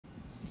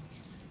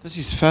This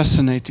is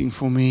fascinating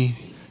for me,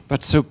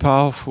 but so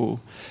powerful,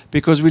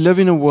 because we live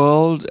in a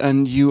world,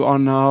 and you are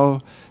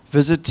now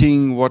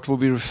visiting what will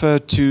be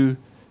referred to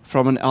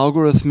from an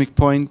algorithmic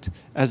point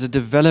as a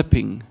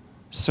developing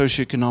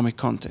socioeconomic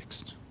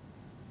context.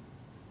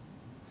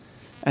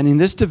 And in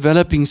this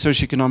developing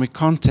socioeconomic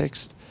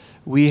context,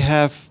 we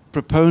have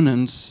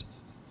proponents,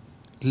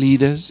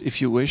 leaders,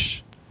 if you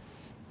wish,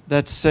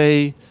 that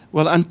say,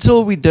 well,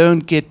 until we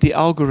don't get the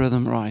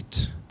algorithm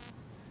right,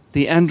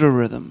 the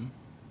androrhythm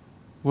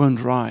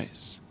won't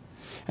rise.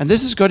 And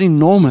this has got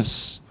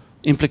enormous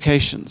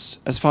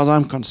implications, as far as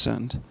I'm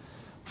concerned,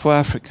 for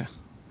Africa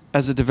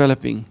as a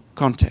developing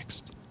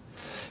context.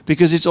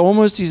 Because it's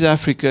almost as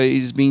Africa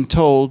is being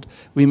told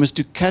we must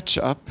do catch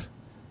up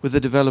with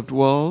the developed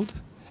world,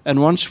 and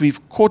once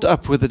we've caught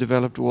up with the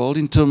developed world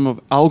in terms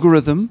of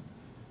algorithm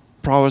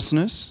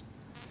prowessness,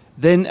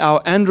 then our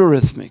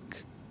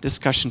androrhythmic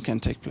discussion can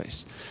take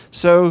place.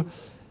 So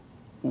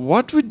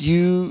what would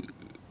you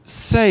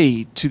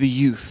say to the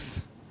youth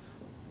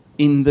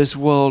in this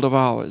world of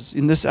ours,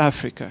 in this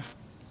Africa,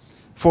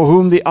 for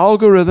whom the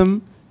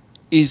algorithm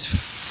is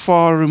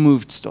far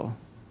removed still?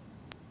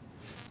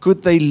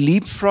 Could they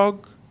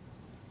leapfrog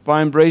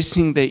by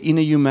embracing their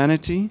inner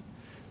humanity?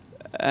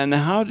 And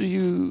how do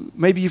you,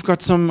 maybe you've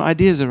got some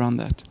ideas around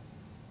that.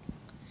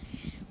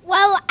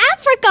 Well,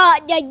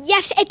 Africa,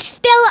 yes, it's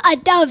still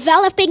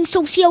developing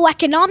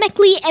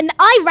socioeconomically, and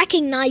I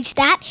recognize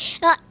that.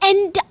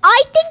 And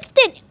I think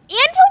that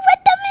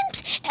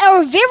algorithms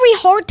are very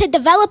hard to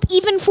develop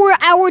even for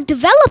our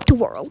developed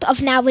world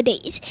of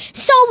nowadays.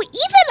 So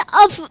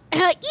even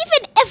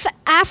if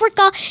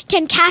Africa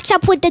can catch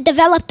up with the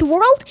developed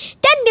world,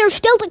 then there's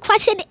still the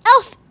question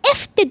of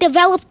if the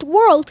developed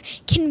world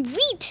can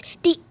reach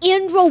the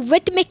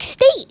androrhythmic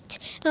state,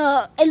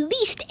 at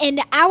least in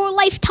our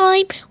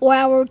lifetime or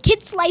our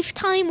kids'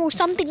 lifetime or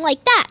something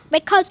like that.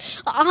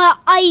 Because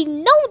I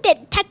know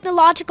that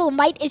technological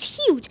might is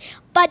huge,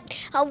 but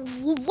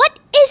what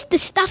is the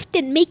stuff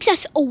that makes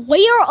us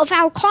aware of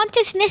our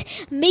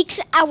consciousness, makes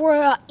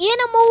our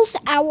animals,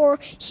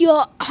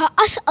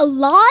 us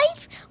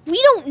alive? We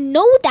don't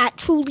know that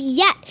truly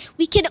yet.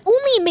 We can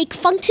only make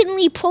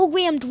functionally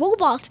programmed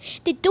robots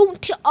that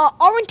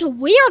aren't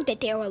aware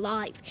that they're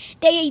alive.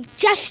 They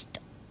just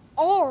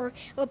are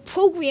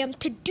programmed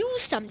to do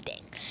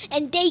something,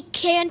 and they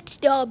can't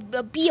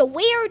be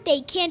aware.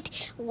 They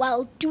can't,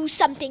 well, do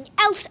something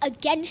else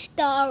against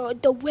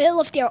the will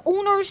of their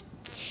owners.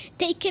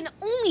 They can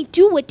only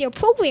do what they're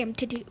programmed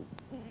to do.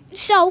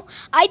 So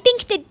I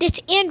think that this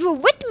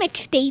androrhythmic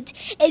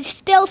stage is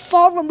still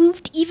far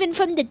removed even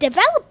from the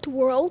developed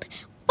world,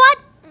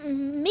 but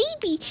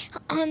maybe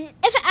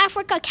if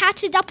Africa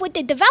catches up with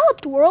the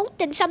developed world,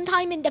 then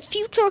sometime in the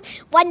future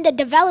when the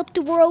developed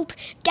world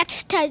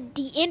gets to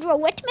the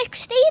androrhythmic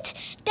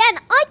stage, then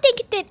I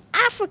think that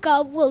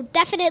Africa will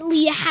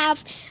definitely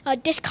have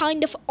this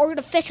kind of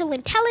artificial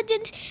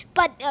intelligence.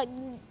 But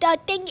the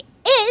thing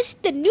is,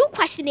 the new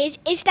question is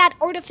that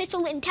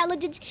artificial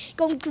intelligence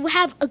going to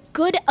have a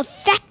good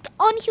effect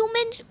on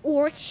humans,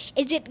 or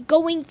is it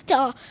going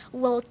to,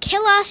 well,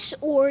 kill us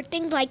or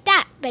things like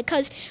that?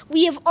 Because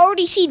we have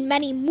already seen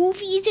many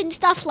movies and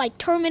stuff like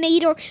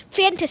Terminator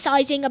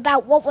fantasizing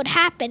about what would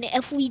happen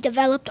if we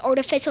developed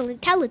artificial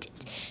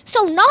intelligence.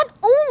 So not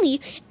only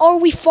are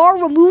we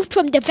far removed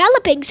from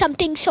developing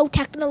something so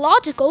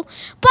technological,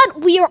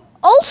 but we are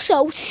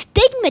also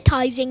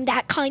stigmatizing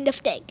that kind of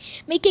thing,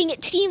 making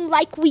it seem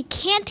like we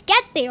can't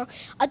get there,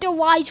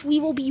 otherwise we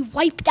will be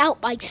wiped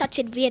out by such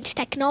advanced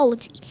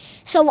technology.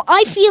 So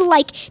I feel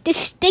like this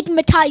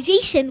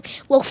stigmatization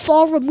will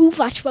far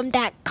remove us from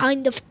that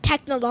kind of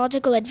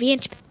technological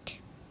advancement.